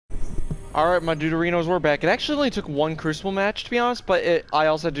Alright, my Deuterinos, we're back. It actually only took one Crucible match, to be honest, but I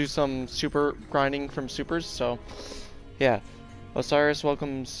also had to do some super grinding from supers, so yeah. Osiris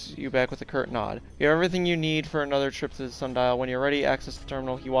welcomes you back with a curt nod. You have everything you need for another trip to the sundial. When you're ready, access the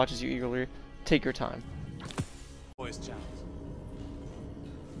terminal. He watches you eagerly. Take your time. Voice channels.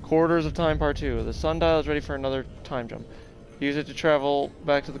 Quarters of Time Part 2. The sundial is ready for another time jump. Use it to travel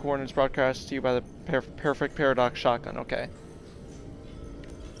back to the coordinates broadcast to you by the Perfect Paradox shotgun. Okay.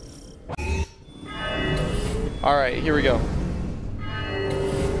 Alright, here we go.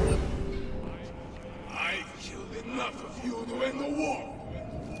 I killed enough of you to end the war.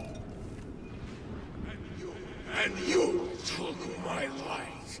 And you took my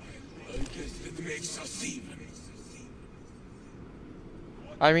life. I guess that makes us even.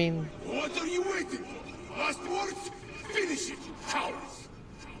 I mean... What are you waiting for? Last words? Finish it, cowards!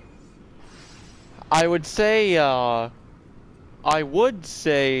 I would say,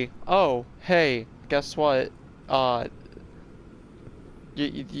 oh, hey, guess what?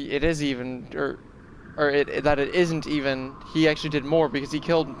 It is even, that it isn't even. He actually did more because he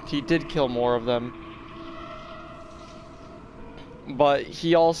did kill more of them. But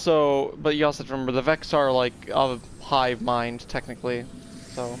you also have to remember the Vex are like a hive mind technically,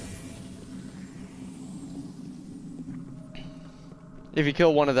 so. If you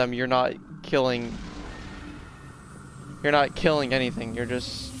kill one of them, you're not killing anything, you're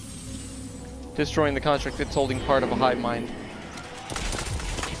just destroying the construct that's holding part of a hive mind.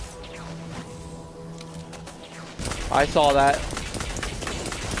 I saw that.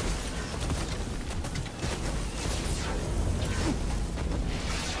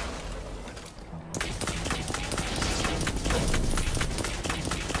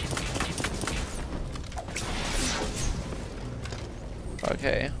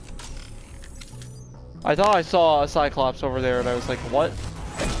 Okay. I thought I saw a Cyclops over there and I was like, what?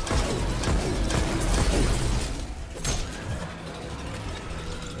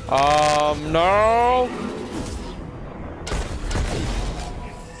 No!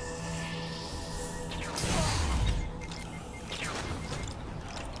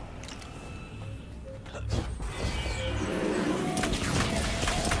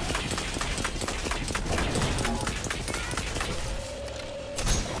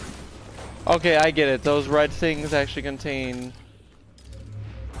 Okay, I get it. Those red things actually contain...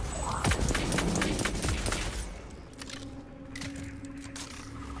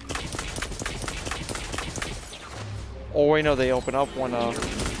 Oh wait, no, they open up when,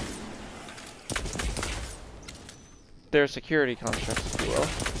 their security constructs, if you will.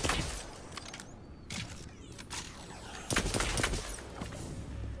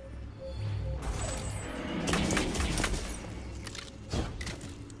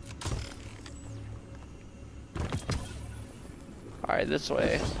 Alright, this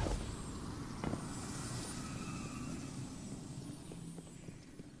way.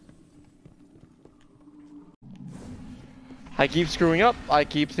 I keep screwing up. I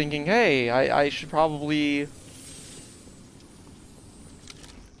keep thinking, hey, I should probably...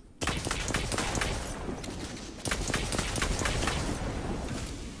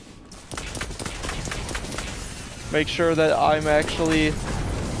 make sure that I'm actually...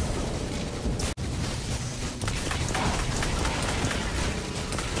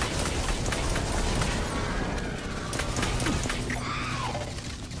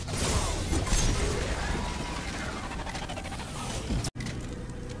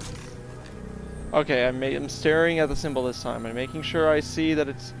 Okay, I'm staring at the symbol this time. I'm making sure I see that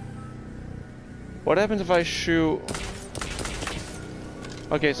it's... What happens if I shoot...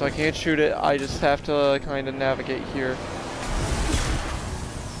 Okay, so I can't shoot it. I just have to kind of navigate here.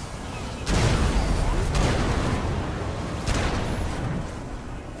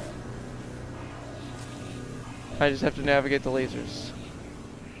 I just have to navigate the lasers.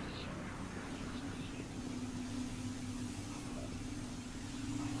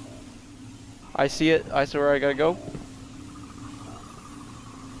 I see it. I see where I gotta go.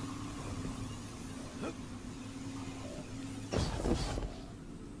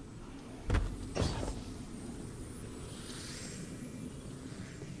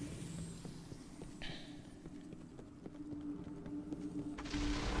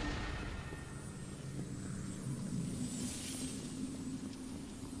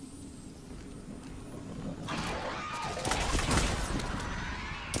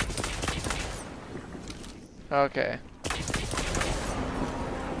 Okay.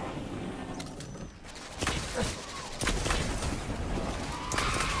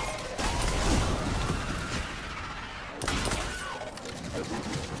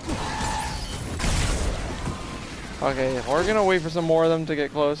 Okay, we're gonna wait for some more of them to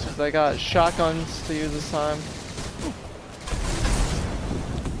get close because I got shotguns to use this time.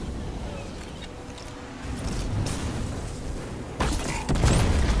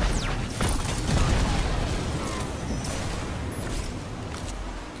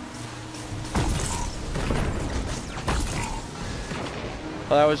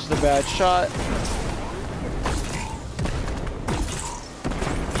 Well, that was just a bad shot.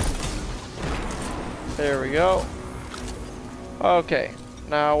 There we go. Okay,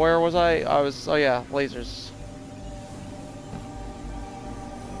 now where was I? Oh yeah, lasers.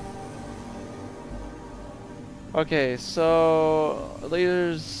 Okay, so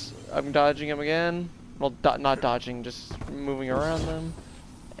lasers, I'm dodging them again. Well, not dodging, just moving around them.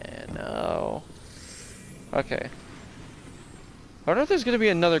 And no. Okay. I wonder if there's gonna be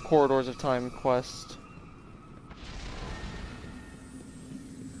another Corridors of Time quest.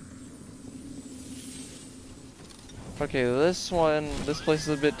 Okay, this place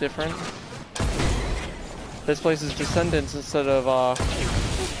is a bit different. This place is Descendants instead of,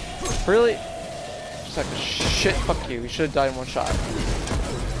 really? Just like, shit, fuck you, you should have died in one shot.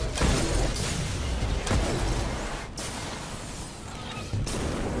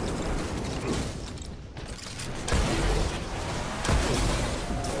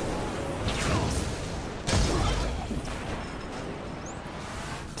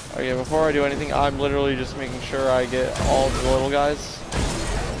 Okay, before I do anything, I'm literally just making sure I get all the little guys.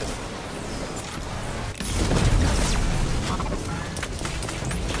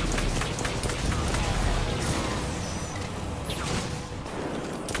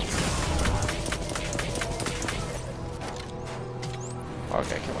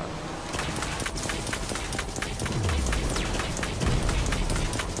 Okay, come on.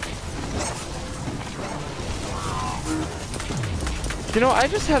 You know, I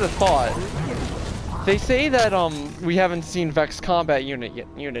just had a thought. They say that we haven't seen Vex combat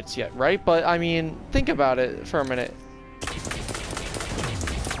units yet, right? But I mean, think about it for a minute.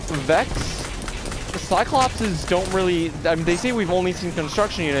 Vex, the Cyclopses don't really. I mean, they say we've only seen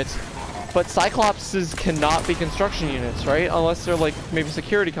construction units, but Cyclopses cannot be construction units, right? Unless they're like maybe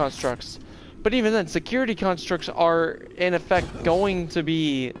security constructs. But even then, security constructs are in effect going to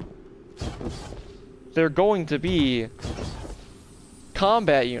be. They're going to be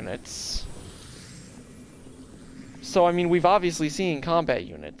combat units. So I mean, we've obviously seen combat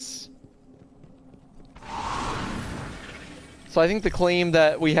units. So I think the claim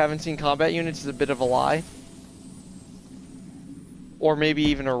that we haven't seen combat units is a bit of a lie. Or maybe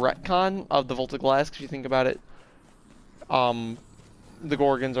even a retcon of the Volta Glass, because you think about it, the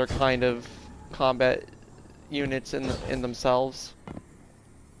Gorgons are kind of combat units in themselves.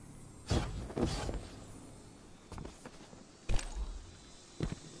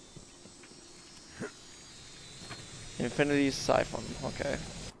 Infinity's Siphon, okay.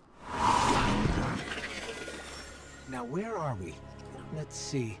 Now where are we? Let's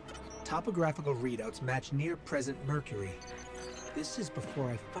see. Topographical readouts match near-present Mercury. This is before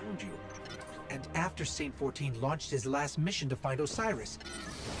I found you. And after Saint 14 launched his last mission to find Osiris.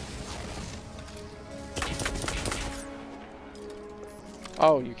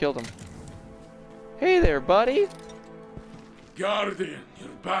 Oh, you killed him. Hey there, buddy! Guardian, you're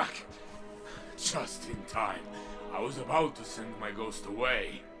back. Just in time. I was about to send my ghost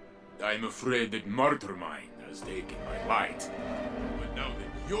away. I'm afraid that Martyrmind has taken my light. But now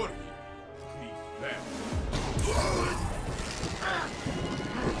that you're here, please left.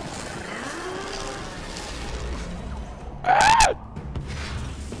 Ah!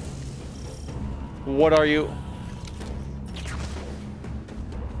 What are you?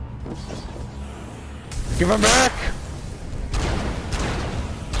 Give him back!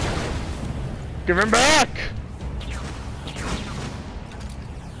 Give him back!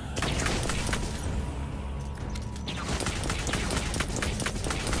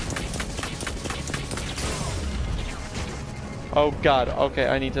 Oh god, okay,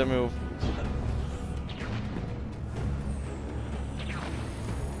 I need to move.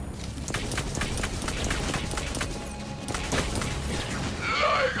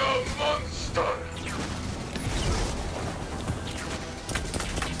 Like a monster!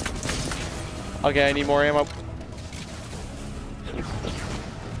 Okay, I need more ammo.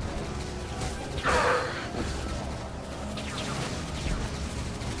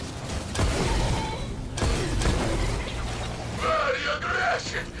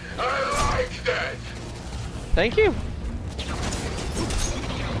 Thank you.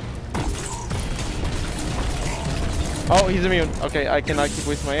 Oh, he's immune. Okay, I cannot keep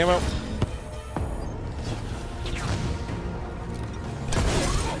wasting my ammo.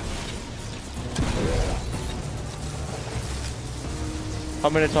 A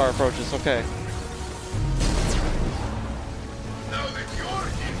Minotaur approaches, okay. Now that you're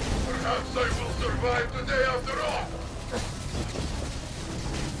here, perhaps I will survive the day after all.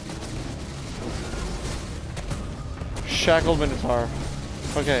 Shackled Minotaur.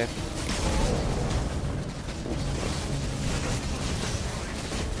 Okay.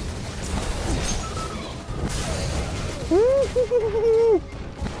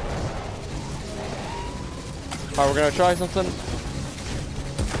 Alright, we're gonna try something.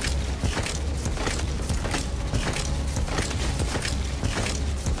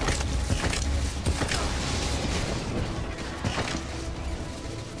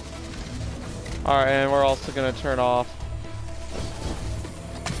 Alright, and we're also gonna turn off.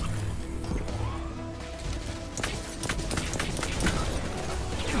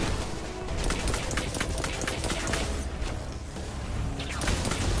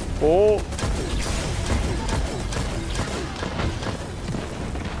 Oh!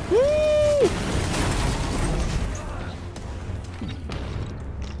 Woo!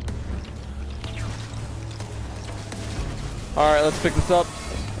 Alright, let's pick this up.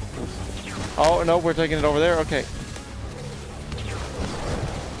 Oh, no, we're taking it over there? Okay.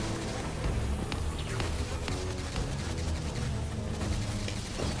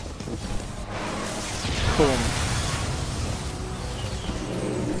 Boom.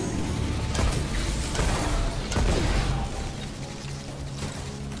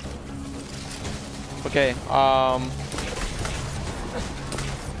 Okay, come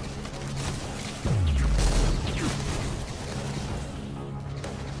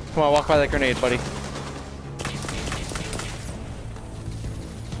on, walk by that grenade, buddy.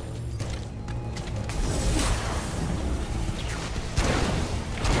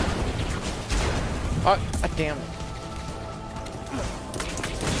 Oh, damn it.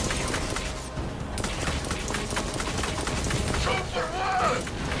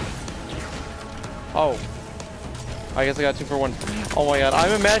 Oh. I guess I got 2 for 1. Oh my god,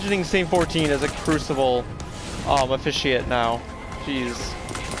 I'm imagining Saint-14 as a Crucible officiate now. Jeez.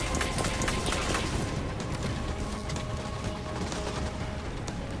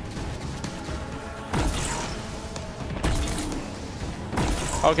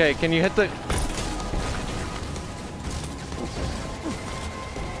 Okay, can you hit the...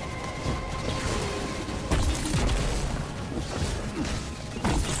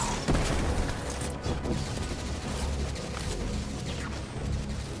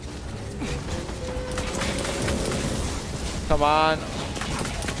 Come on.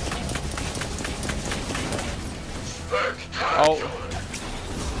 Oh.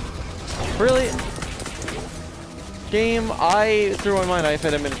 Really? Game, I threw in my knife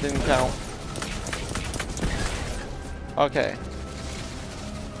at him and it didn't count. Okay.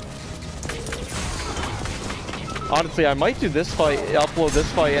 Honestly, I might do this fight, upload this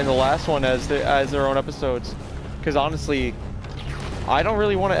fight and the last one as their own episodes. Because honestly, I don't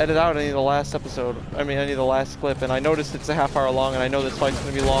really want to edit out any of the last episode. I mean, any of the last clip. And I noticed it's a half-hour long, and I know this fight's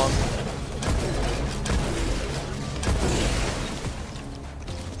going to be long.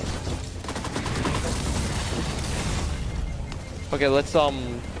 Okay, let's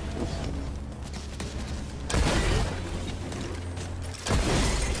Amazing.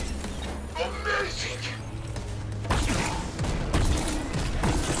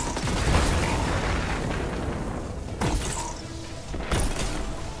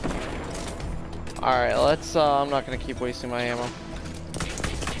 Alright, let's I'm not gonna keep wasting my ammo.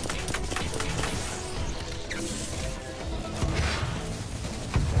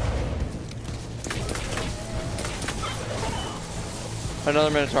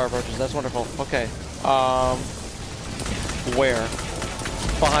 Another Minotaur approaches, that's wonderful. Okay. Where?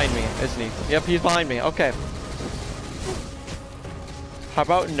 Behind me, isn't he? Yep, he's behind me. Okay. How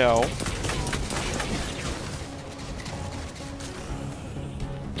about no?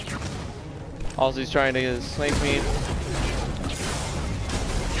 Also, he's trying to snipe me. You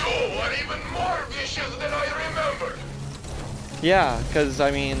are even more vicious than I remembered. Yeah, because, I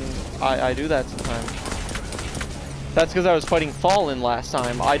mean, I do that sometimes. That's because I was fighting Fallen last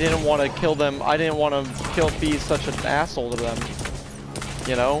time. I didn't want to kill them. I didn't want to be such an asshole to them.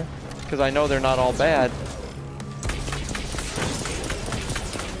 You know? Because I know they're not all bad.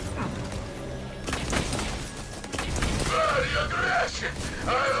 Very aggressive.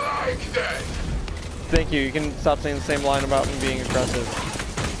 I like that. Thank you. You can stop saying the same line about me being aggressive.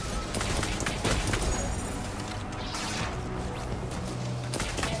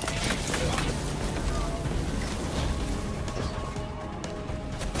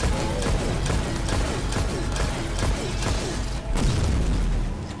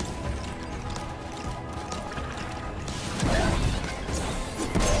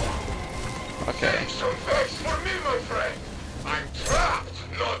 Okay. Some facts for me, my friend. I'm trapped,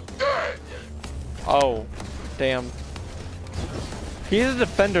 not dead. Oh, damn. He's a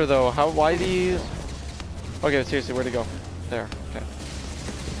defender though. Why do you? Okay, seriously, where'd he go? There. Okay.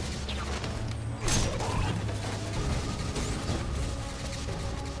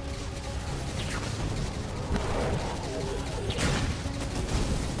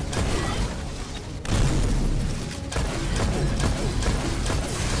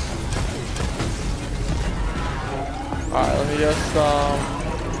 Alright, let me just,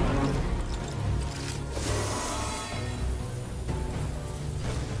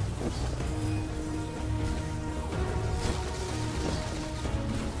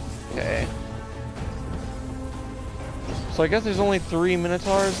 okay. So I guess there's only 3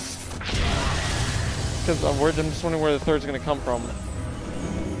 Minotaurs? Because I'm just wondering where the third's gonna come from.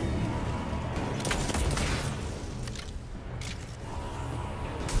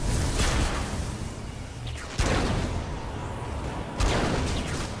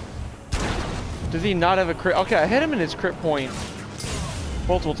 Does he not have a crit? Okay, I hit him in his crit point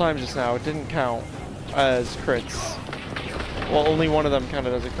multiple times just now. It didn't count as crits. Well, only one of them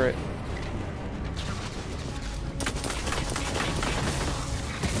counted as a crit.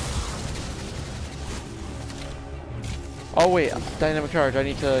 Oh wait, dynamic charge. I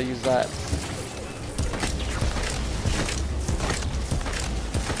need to use that.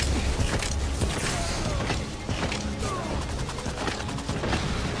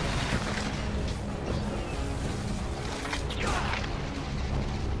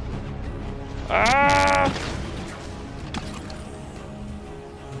 Ah!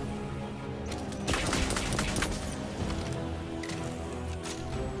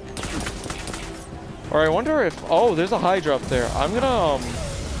 Or I wonder if... Oh, there's a Hydra up there. I'm gonna...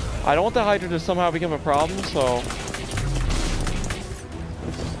 I don't want the Hydra to somehow become a problem, so...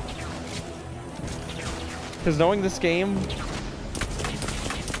 Because knowing this game...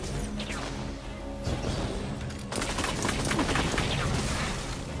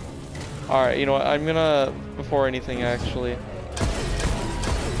 Alright, you know what? I'm gonna... Before anything, actually...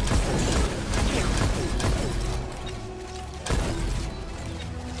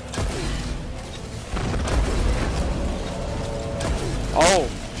 Oh,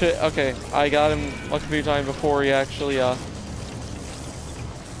 shit, okay. I got him a few times before he actually,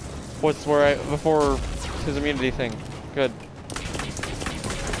 before his immunity thing. Good.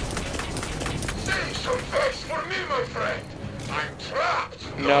 Say some facts for me, my friend. I'm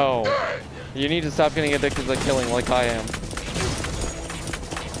trapped. No. Not dead. You need to stop getting addicted to killing like I am.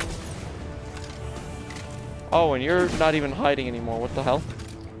 Oh, and you're not even hiding anymore. What the hell?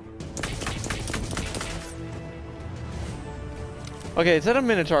 Okay, it said a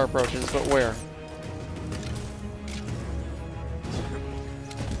Minotaur approaches, but where?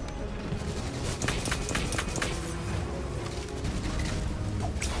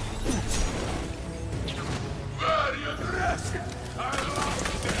 Very aggressive. I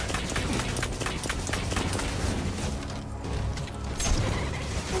love that.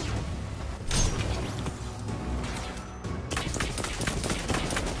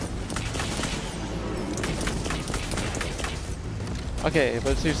 Okay,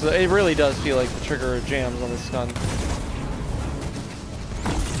 but seriously, it really does feel like the trigger jams on this gun.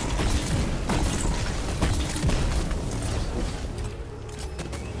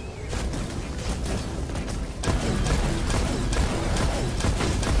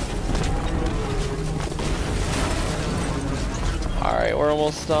 Alright, we're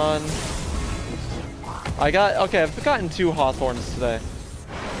almost done. Okay, I've gotten 2 Hawthorns today.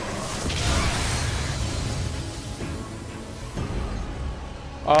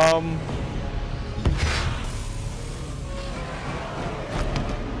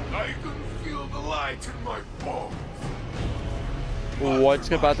 I can feel the light in my bones. What's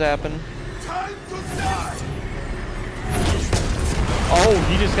about to happen? Time to die. Oh,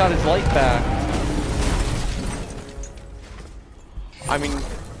 he just got his light back. I mean,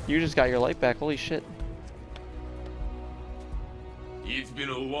 you just got your light back. Holy shit. It's been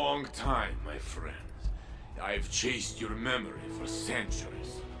a long time, my friends. I've chased your memory for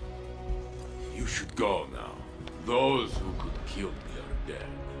centuries. You should go now. Those who could kill me are dead.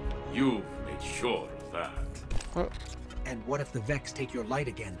 You've made sure of that. And what if the Vex take your light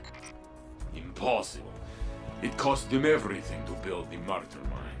again? Impossible. It cost them everything to build the martyr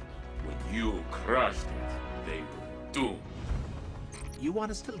mine. When you crushed it, they were doomed. You want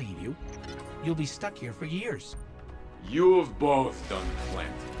us to leave you? You'll be stuck here for years. You've both done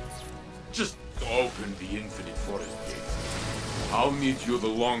plenty. Just open the infinite forest gate. I'll meet you the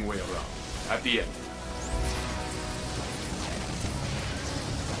long way around, at the end.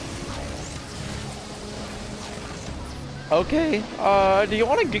 Okay, do you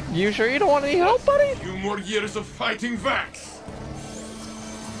want to, you sure you don't want any help, buddy? Few more years of fighting Vax.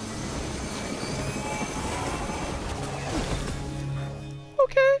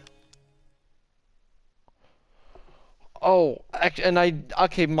 Okay. Oh, and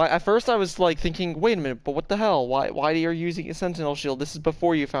okay, at first I was like thinking, wait a minute, but what the hell? Why are you using a sentinel shield? This is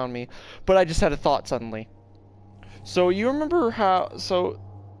before you found me. But I just had a thought suddenly. So you remember how,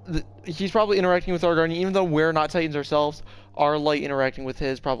 he's probably interacting with our guardian, even though we're not Titans ourselves, our light interacting with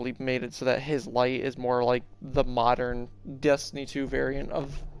his probably made it so that his light is more like the modern Destiny 2 variant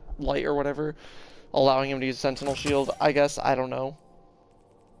of light or whatever, allowing him to use sentinel shield, I guess, I don't know.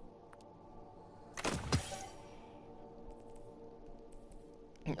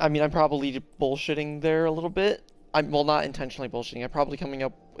 I mean, I'm probably bullshitting there a little bit. Well, not intentionally bullshitting.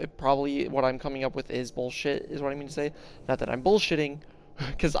 What I'm coming up with is bullshit, is what I mean to say. Not that I'm bullshitting,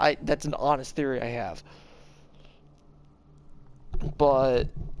 because that's an honest theory I have. But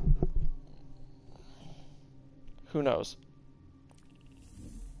who knows?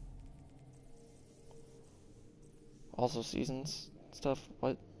 Also seasons stuff.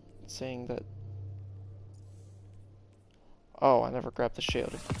 What? Saying that. Oh, I never grabbed the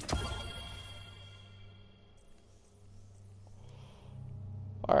shield.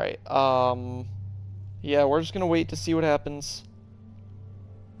 Alright, yeah, we're just gonna wait to see what happens.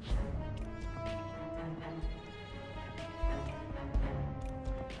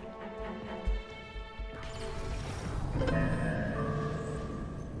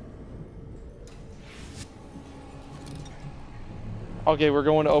 Okay, we're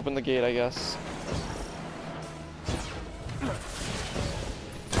going to open the gate, I guess.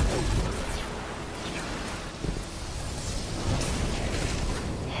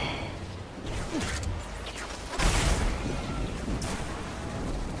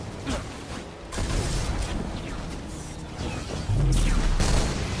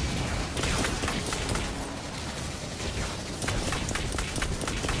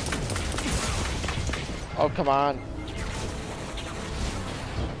 Oh, come on.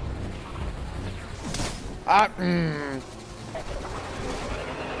 Ah,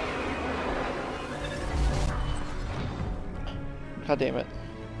 God damn it.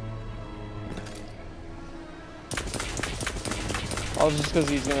 Oh, just because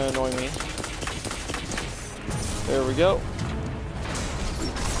he's gonna annoy me. There we go.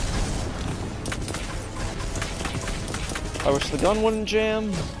 I wish the gun wouldn't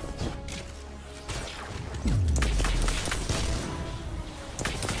jam.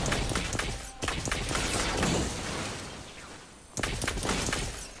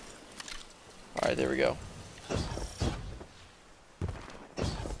 Alright, there we go.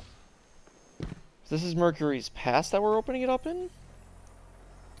 This is Mercury's past that we're opening it up in?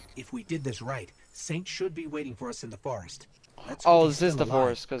 If we did this right, Saint should be waiting for us in the forest. Oh, this is the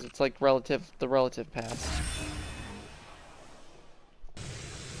forest, because it's like the relative past.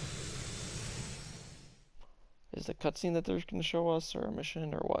 Is the cutscene that they're going to show us, or a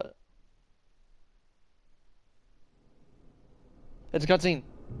mission, or what? It's a cutscene!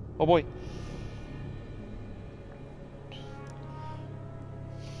 Oh boy.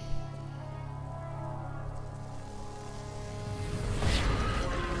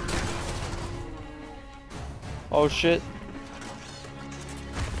 Oh shit.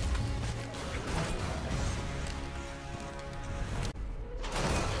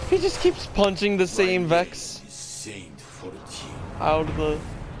 He just keeps punching the same Vex out of the...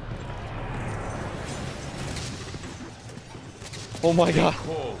 Oh my god.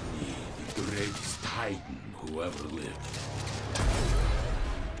 They call me the greatest Titan who ever lived.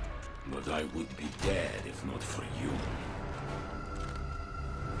 But I would be dead if not for you.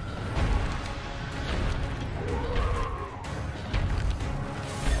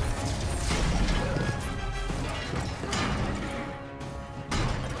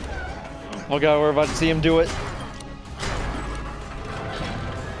 Oh god, we're about to see him do it.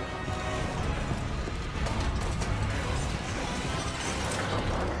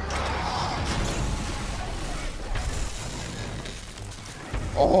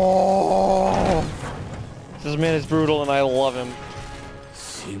 Oh! This man is brutal and I love him.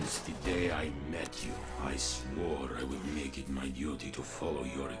 Since the day I met you, I swore I would make it my duty to follow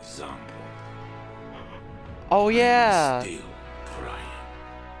your example. Oh yeah! I'm still trying.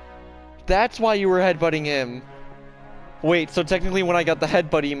 That's why you were headbutting him. Wait, so technically when I got the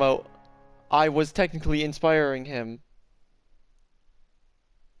headbutt emote, I was technically inspiring him.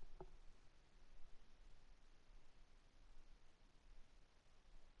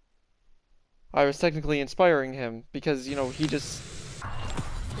 I was technically inspiring him because, you know, he just...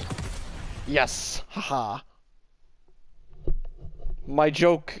 Yes! Haha. My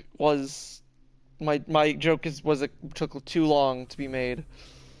joke was... My joke took too long to be made.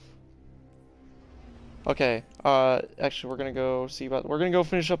 Okay, actually we're gonna go see about... We're gonna go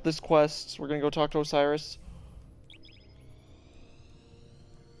finish up this quest. We're gonna go talk to Osiris.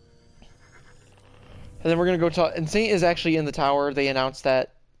 And then we're gonna go talk... And Saint is actually in the tower. They announced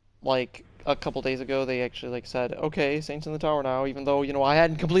that, like, a couple days ago. They actually, like, said, okay, Saint's in the tower now, even though, you know, I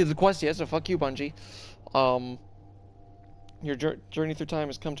hadn't completed the quest yet, so fuck you, Bungie. Your journey through time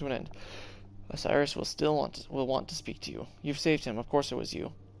has come to an end. Osiris will still want to speak to you. You've saved him. Of course it was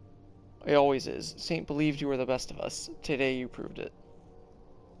you. It always is. Saint believed you were the best of us. Today you proved it.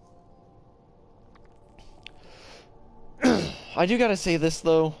 I do gotta say this,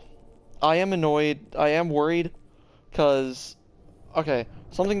 though. I am annoyed. I am worried. Because... Okay,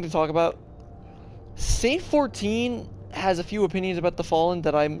 something to talk about. Saint-14 has a few opinions about the Fallen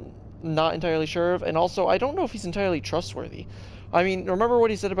that I'm not entirely sure of. And also, I don't know if he's entirely trustworthy. I mean, remember what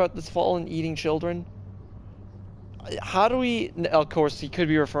he said about this Fallen eating children? How do we... Of course, he could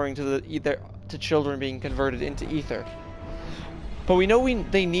be referring to to children being converted into ether. But we know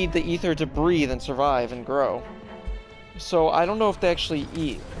they need the ether to breathe and survive and grow. So I don't know if they actually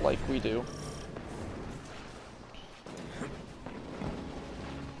eat like we do.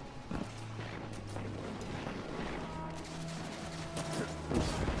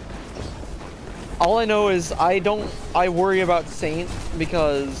 All I know is I worry about Saint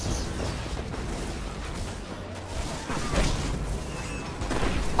because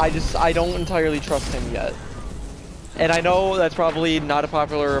I don't entirely trust him yet. And I know that's probably not a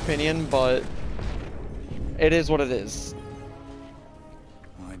popular opinion, but it is what it is.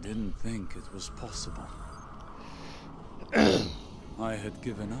 I didn't think it was possible. I had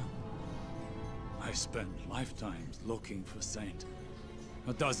given up. I spent lifetimes looking for Saint.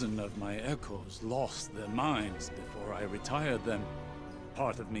 A dozen of my echoes lost their minds before I retired them.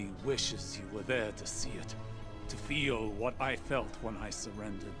 Part of me wishes you were there to see it, to feel what I felt when I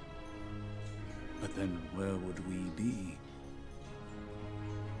surrendered. But then where would we be?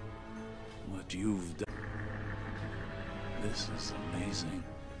 What you've done... This is amazing.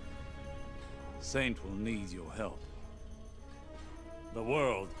 Saint will need your help. The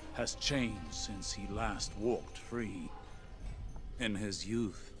world has changed since he last walked free. In his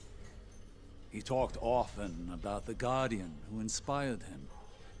youth, he talked often about the Guardian who inspired him.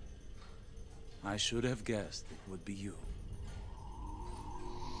 I should have guessed it would be you.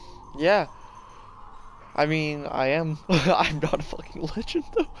 Yeah. I mean, I am. I'm not a fucking legend,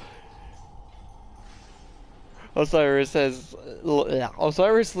 though. Osiris says...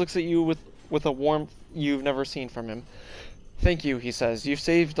 Osiris looks at you with a warmth you've never seen from him. Thank you, he says. You've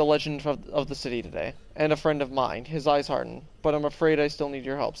saved the legend of the city today. And a friend of mine. His eyes harden. But I'm afraid I still need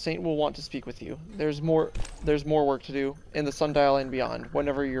your help. Saint will want to speak with you. There's more work to do in the Sundial and beyond,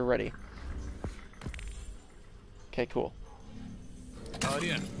 whenever you're ready. Okay, cool.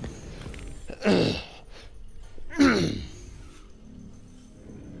 Guardian.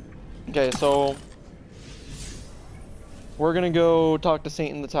 Okay, so we're gonna go talk to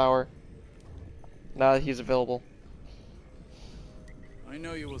Saint in the tower. Now that he's available. I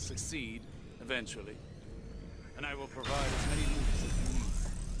know you will succeed, eventually. And I will provide as many moves as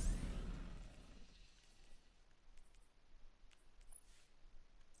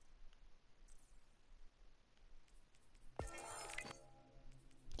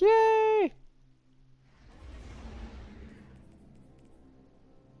you need. Yay!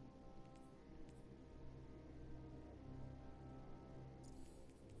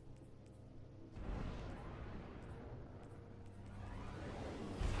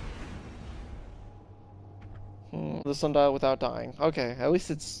 The sundial without dying. Okay, at least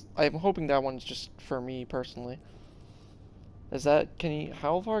it's... I'm hoping that one's just for me, personally. Is that...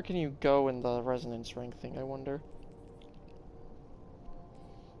 how far can you go in the resonance ring thing, I wonder?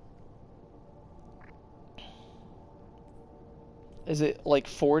 Is it, like,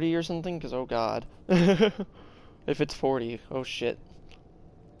 40 or something? Because, oh god. If it's 40, oh shit.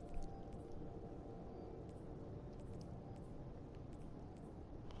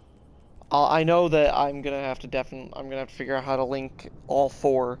 I know that I'm gonna have to figure out how to link all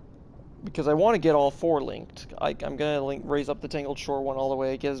 4, because I want to get all 4 linked. I'm gonna raise up the Tangled Shore one all the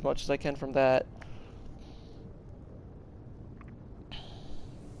way, get as much as I can from that.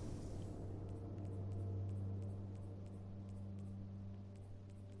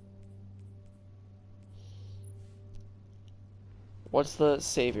 What's the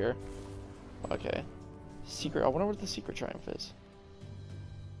savior? Okay. Secret. I wonder what the secret triumph is.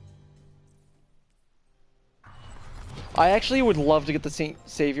 I actually would love to get the Saint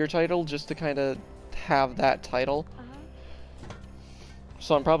Savior title, just to kind of have that title.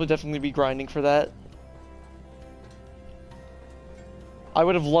 So I'm probably definitely be grinding for that. I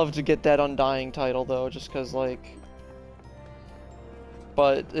would have loved to get that Undying title though, just because like...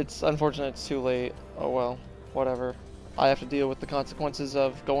 But it's unfortunate it's too late. Oh well, whatever. I have to deal with the consequences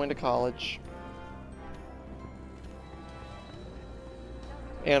of going to college.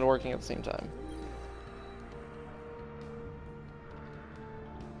 And working at the same time.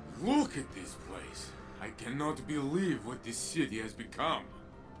 Look at this place. I cannot believe what this city has become.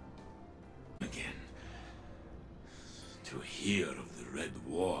 Again, to hear of the Red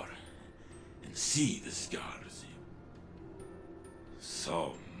War and see the scars.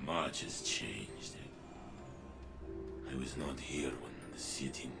 So much has changed. I was not here when the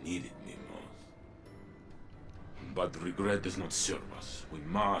city needed me most. But regret does not serve us. We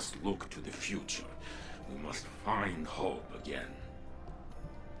must look to the future. We must find hope again.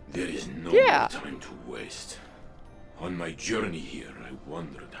 There is no more time to waste. On my journey here, I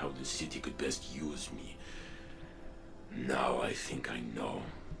wondered how the city could best use me. Now I think I know.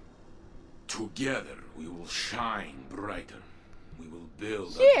 Together, we will shine brighter. We will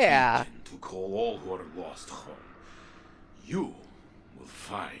build a beacon to call all who are lost home. You will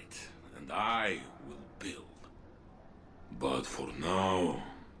fight, and I will build. But for now,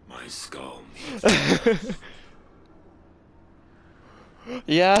 my skull needs rest.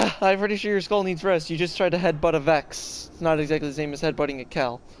 Yeah, I'm pretty sure your skull needs rest. You just tried to headbutt a Vex. It's not exactly the same as headbutting a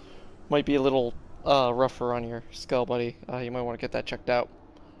Cal. Might be a little rougher on your skull, buddy. You might want to get that checked out.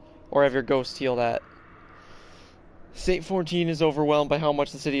 Or have your ghost heal that. Saint-14 is overwhelmed by how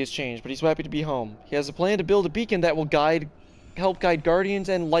much the city has changed, but he's happy to be home. He has a plan to build a beacon that will help guide Guardians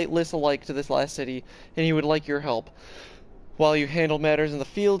and Lightless alike to this last city, and he would like your help. While you handle matters in the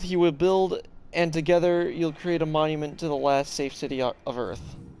field, he will build, and together you'll create a monument to the last safe city of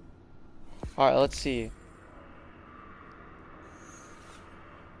Earth. Alright, let's see.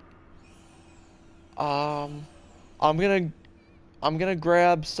 I'm gonna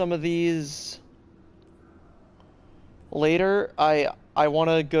grab some of these later. I want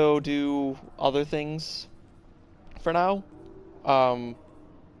to go do other things for now.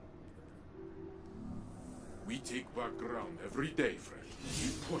 We take back ground every day, Fred.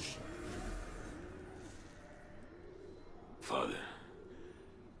 Keep pushing. Father,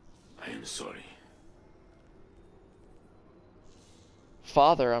 I am sorry.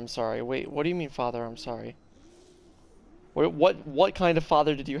 Father, I'm sorry. Wait, what do you mean, Father, I'm sorry? What kind of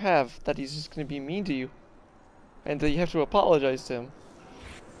father did you have that he's just gonna be mean to you? And that you have to apologize to him?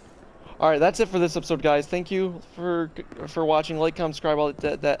 Alright, that's it for this episode, guys. Thank you for watching. Like, comment, subscribe, all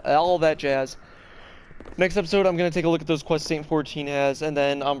that jazz. Next episode, I'm gonna take a look at those quests Saint-14 has, and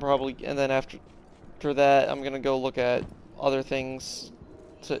then after that, I'm gonna go look at other things.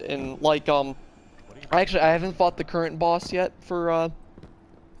 Actually, I haven't fought the current boss yet for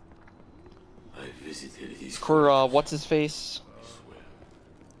what's his face.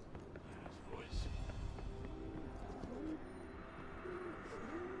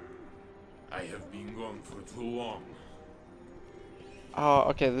 I have been gone for too long.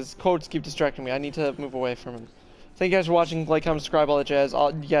 Okay, these codes keep distracting me. I need to move away from him. Thank you guys for watching. Like, comment, subscribe, all that jazz.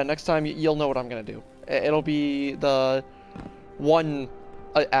 Yeah, next time you'll know what I'm gonna do. It'll be the one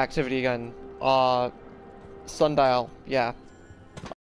activity again. Sundial. Yeah.